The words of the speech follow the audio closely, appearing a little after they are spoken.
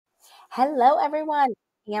Hello, everyone.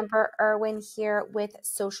 Amber Irwin here with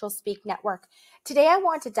Social Speak Network. Today, I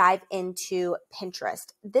want to dive into Pinterest.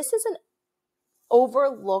 This is an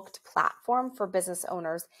overlooked platform for business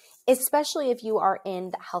owners, especially if you are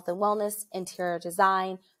in the health and wellness, interior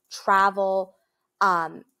design, travel,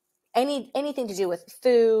 um, anything to do with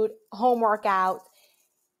food, home workouts.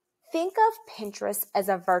 Think of Pinterest as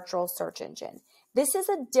a virtual search engine. This is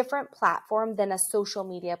a different platform than a social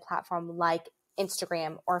media platform like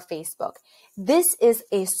Instagram or Facebook. This is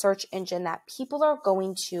a search engine that people are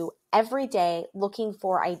going to every day looking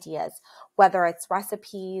for ideas, whether it's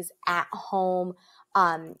recipes, at home,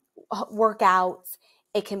 um, workouts,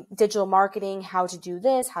 it can digital marketing, how to do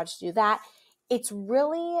this, how to do that. It's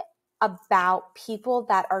really about people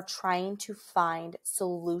that are trying to find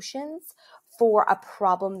solutions for a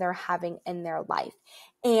problem they're having in their life.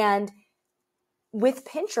 And with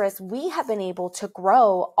Pinterest, we have been able to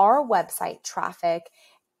grow our website traffic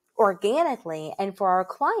organically. And for our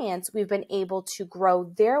clients, we've been able to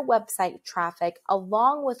grow their website traffic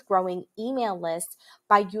along with growing email lists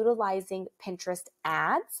by utilizing Pinterest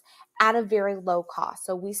ads at a very low cost.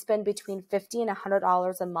 So we spend between $50 and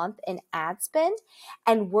 $100 a month in ad spend,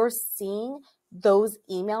 and we're seeing those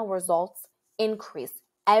email results increase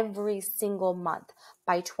every single month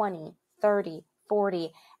by 20, 30,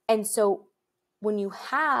 40. And so when you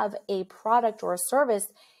have a product or a service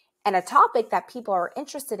and a topic that people are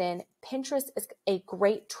interested in, Pinterest is a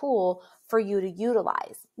great tool for you to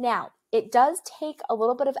utilize. Now, it does take a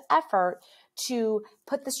little bit of effort to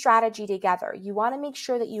put the strategy together. You want to make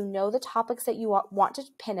sure that you know the topics that you want to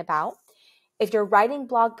pin about. If you're writing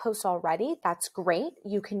blog posts already, that's great.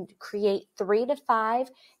 You can create 3 to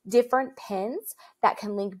 5 different pins that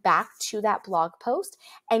can link back to that blog post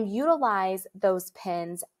and utilize those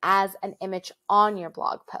pins as an image on your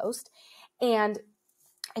blog post. And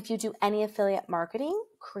if you do any affiliate marketing,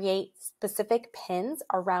 create specific pins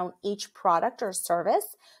around each product or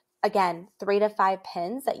service. Again, 3 to 5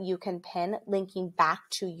 pins that you can pin linking back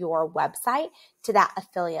to your website to that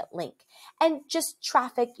affiliate link. And just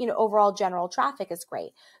traffic, overall general traffic is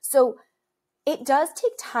great. So it does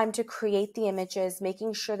take time to create the images,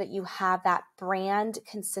 making sure that you have that brand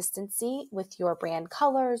consistency with your brand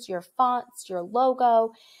colors, your fonts, your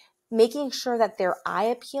logo, making sure that they're eye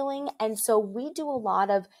appealing. And so we do a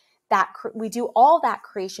lot of that. We do all that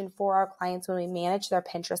creation for our clients when we manage their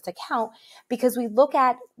Pinterest account, because we look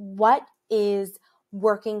at what is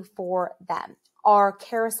working for them. Are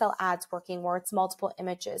carousel ads working where it's multiple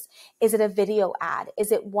images? Is it a video ad?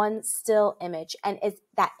 Is it one still image? And is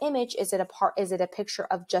that image, is it a picture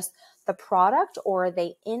of just the product, or are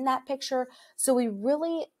they in that picture? So we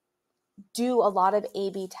really do a lot of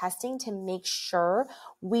A/B testing to make sure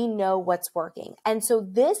we know what's working. And so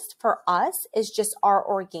this for us is just our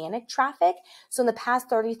organic traffic. So in the past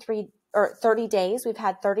 30 days, we've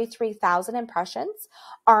had 33,000 impressions.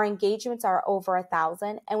 Our engagements are over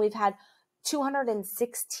 1,000, and we've had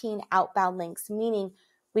 216 outbound links, meaning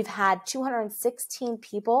we've had 216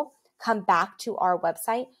 people come back to our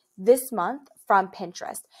website this month from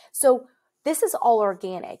Pinterest. So this is all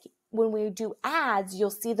organic. When we do ads, you'll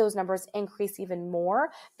see those numbers increase even more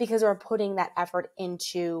because we're putting that effort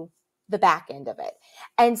into the back end of it.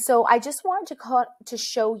 And so I just wanted to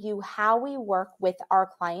show you how we work with our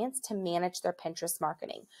clients to manage their Pinterest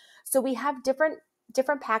marketing. So we have different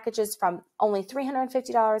packages from only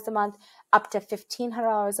 $350 a month up to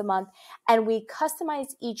 $1,500 a month. And we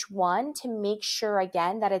customize each one to make sure,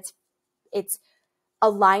 again, that it's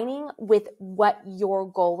aligning with what your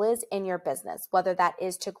goal is in your business, whether that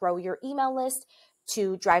is to grow your email list,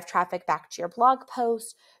 to drive traffic back to your blog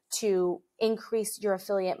post, to increase your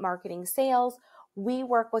affiliate marketing sales. We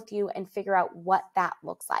work with you and figure out what that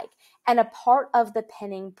looks like. And a part of the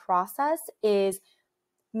pinning process is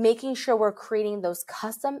making sure we're creating those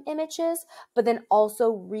custom images, but then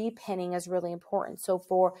also repinning is really important. So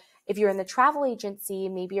if you're in the travel agency,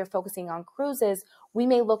 maybe you're focusing on cruises, we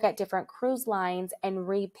may look at different cruise lines and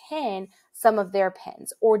repin some of their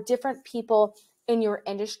pins, or different people in your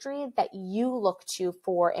industry that you look to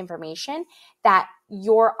for information that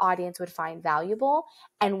your audience would find valuable,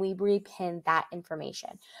 and we repin that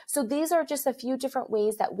information. So these are just a few different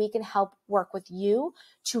ways that we can help work with you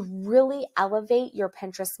to really elevate your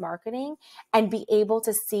Pinterest marketing and be able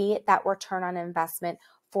to see that return on investment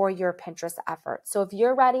for your Pinterest effort. So if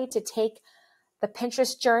you're ready to take the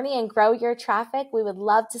Pinterest journey and grow your traffic, we would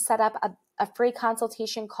love to set up a free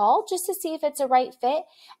consultation call just to see if it's a right fit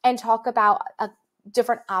and talk about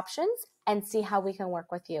different options and see how we can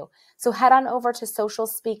work with you. So head on over to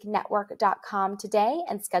socialspeaknetwork.com today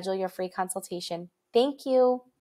and schedule your free consultation. Thank you.